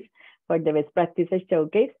on this for the best practices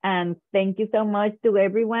showcase. And thank you so much to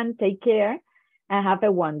everyone. Take care and have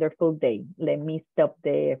a wonderful day. Let me stop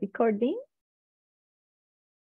the recording.